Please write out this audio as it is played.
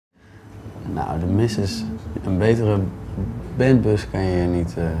Nou, de Mrs. Een betere bandbus kan je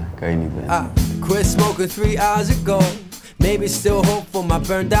niet wensen. Quit smoking 3 hours ago. Maybe still hope for my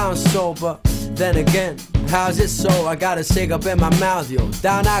burned down soul, but then again, how's it so? I got a cig up in my mouth, yo,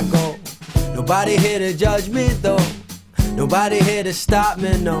 down I go. Nobody here to judge me though. Nobody here to stop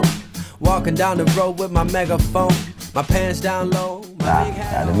me, no. Walking down the road with my megaphone. My pants down low. Ja,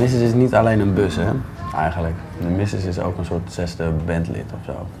 de Mrs. is niet alleen een bus, hè, eigenlijk. De Mrs. is ook een soort 6e bandlid of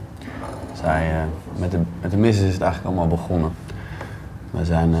zo. Met de Mrs. is het eigenlijk allemaal begonnen. We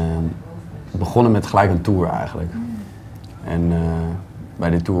zijn begonnen met gelijk een tour eigenlijk. En bij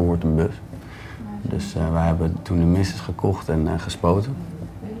die tour hoort een bus. Dus wij hebben toen de Mrs. gekocht en gespoten.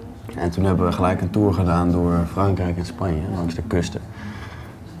 En toen hebben we gelijk een tour gedaan door Frankrijk en Spanje, langs de kusten.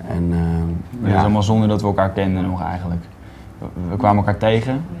 En, dat is allemaal zonder dat we elkaar kenden nog eigenlijk. We kwamen elkaar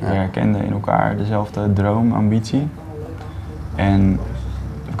tegen, we herkenden in elkaar dezelfde droom, ambitie. En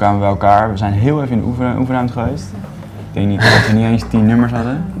we kwamen bij elkaar, we zijn heel even in de oefenruimte geweest. Ik denk niet dat we niet eens 10 nummers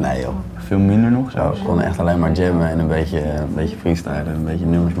hadden. Nee joh. Veel minder nog zelfs. We konden echt alleen maar jammen en een beetje freestylen, een beetje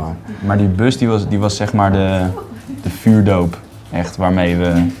nummers maken. Maar die bus die was zeg maar de vuurdoop, echt, waarmee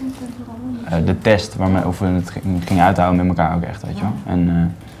we de test, of we het gingen uithouden met elkaar ook echt, weet je wel.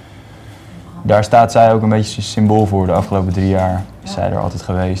 En daar staat zij ook een beetje symbool voor. De afgelopen 3 jaar is zij er altijd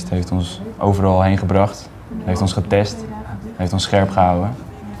geweest, heeft ons overal heen gebracht, heeft ons getest, heeft ons scherp gehouden.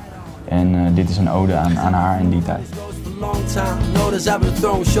 En dit is een ode aan haar in die tijd.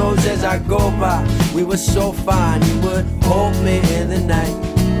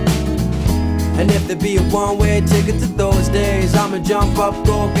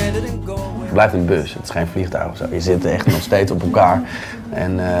 Het blijft een bus, het is geen vliegtuig of zo. Je zit echt nog steeds op elkaar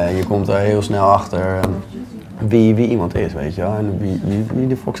en je komt er heel snel achter wie iemand is, weet je wel. En wie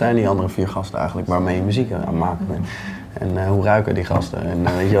de fuck zijn die andere 4 gasten eigenlijk waarmee je muziek aan het maken bent. En hoe ruiken die gasten? En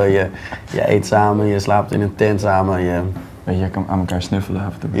weet je wel, je eet samen, je slaapt in een tent samen. Weet je kan aan elkaar snuffelen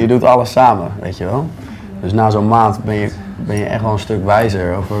af en toe. Je doet alles samen, weet je wel. Dus na zo'n maand ben je echt wel een stuk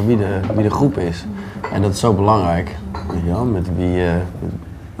wijzer over wie de groep is. En dat is zo belangrijk, weet je wel, met wie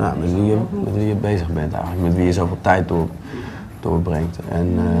je bezig bent eigenlijk. Met wie je zoveel tijd doorbrengt.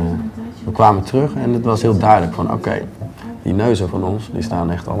 En we kwamen terug en het was heel duidelijk van oké, die neuzen van ons, die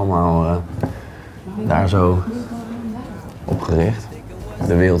staan echt allemaal daar zo opgericht.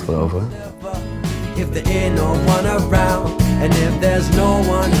 De wereld veroveren. If there ain't no one around, and if there's no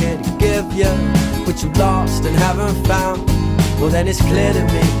one here to give you what you lost and haven't found, well then it's clear to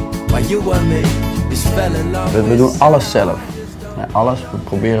me why you and me just fell in love. We doen alles zelf. Ja, alles, we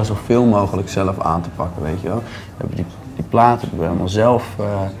proberen zoveel mogelijk zelf aan te pakken, weet je wel. We hebben die platen hebben we helemaal zelf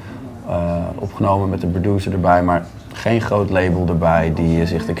opgenomen met de producer erbij, maar geen groot label erbij die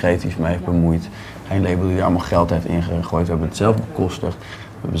zich er creatief mee heeft bemoeid. Geen label die er allemaal geld heeft ingegooid. We hebben het zelf bekostigd.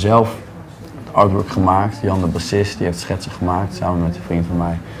 We hebben zelf het artwork gemaakt. Jan de bassist die heeft schetsen gemaakt samen met een vriend van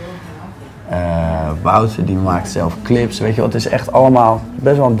mij. Wouter die maakt zelf clips. Weet je wel, het is echt allemaal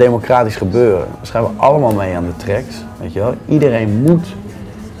best wel een democratisch gebeuren. We schrijven allemaal mee aan de tracks. Weet je wel. Iedereen moet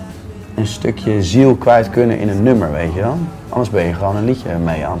een stukje ziel kwijt kunnen in een nummer, weet je wel. Anders ben je gewoon een liedje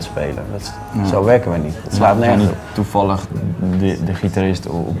mee aan het spelen. Zo werken we niet. Het slaat nergens op. Toevallig de gitarist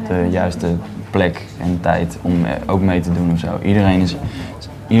op de juiste plek en tijd om ook mee te doen of zo.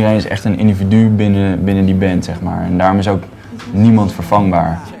 Iedereen is echt een individu binnen die band, zeg maar. En daarom is ook niemand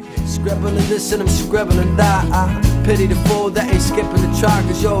vervangbaar. Scribbling this and I'm scribbling that. I pity the fool that ain't skipping the track.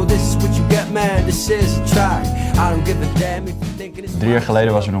 Cause yo, this is what you get, man. This is a track. I don't give a damn if you thinking it's... 3 jaar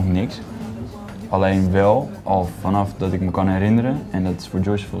geleden was er nog niks. Alleen wel, al vanaf dat ik me kan herinneren, en dat is voor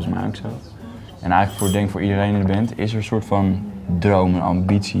Josh volgens mij ook zo. En eigenlijk voor iedereen in de band is er een soort van droom, een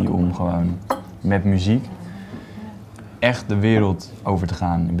ambitie om gewoon met muziek echt de wereld over te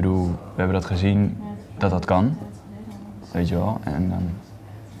gaan. Ik bedoel, we hebben dat gezien dat dat kan, weet je wel. En dan,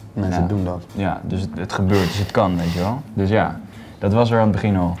 mensen doen dat. Ja, dus het gebeurt, dus het kan, weet je wel. Dus ja, dat was er aan het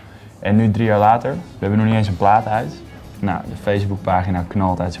begin al. En nu 3 jaar later, we hebben nog niet eens een plaat uit. Nou, de Facebookpagina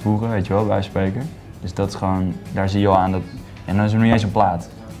knalt uit zijn voegen, weet je wel, bij spreken. Dus dat is gewoon, daar zie je al aan dat... En dan is er nog niet eens een plaat.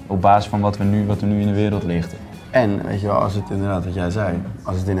 Op basis van wat er nu in de wereld ligt. En, weet je wel, als het inderdaad, wat jij zei,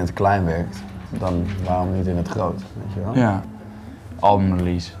 als het in het klein werkt, dan waarom niet in het groot, weet je wel? Ja.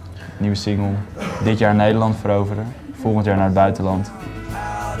 Albumrelease, nieuwe single. Dit jaar Nederland veroveren, volgend jaar naar het buitenland.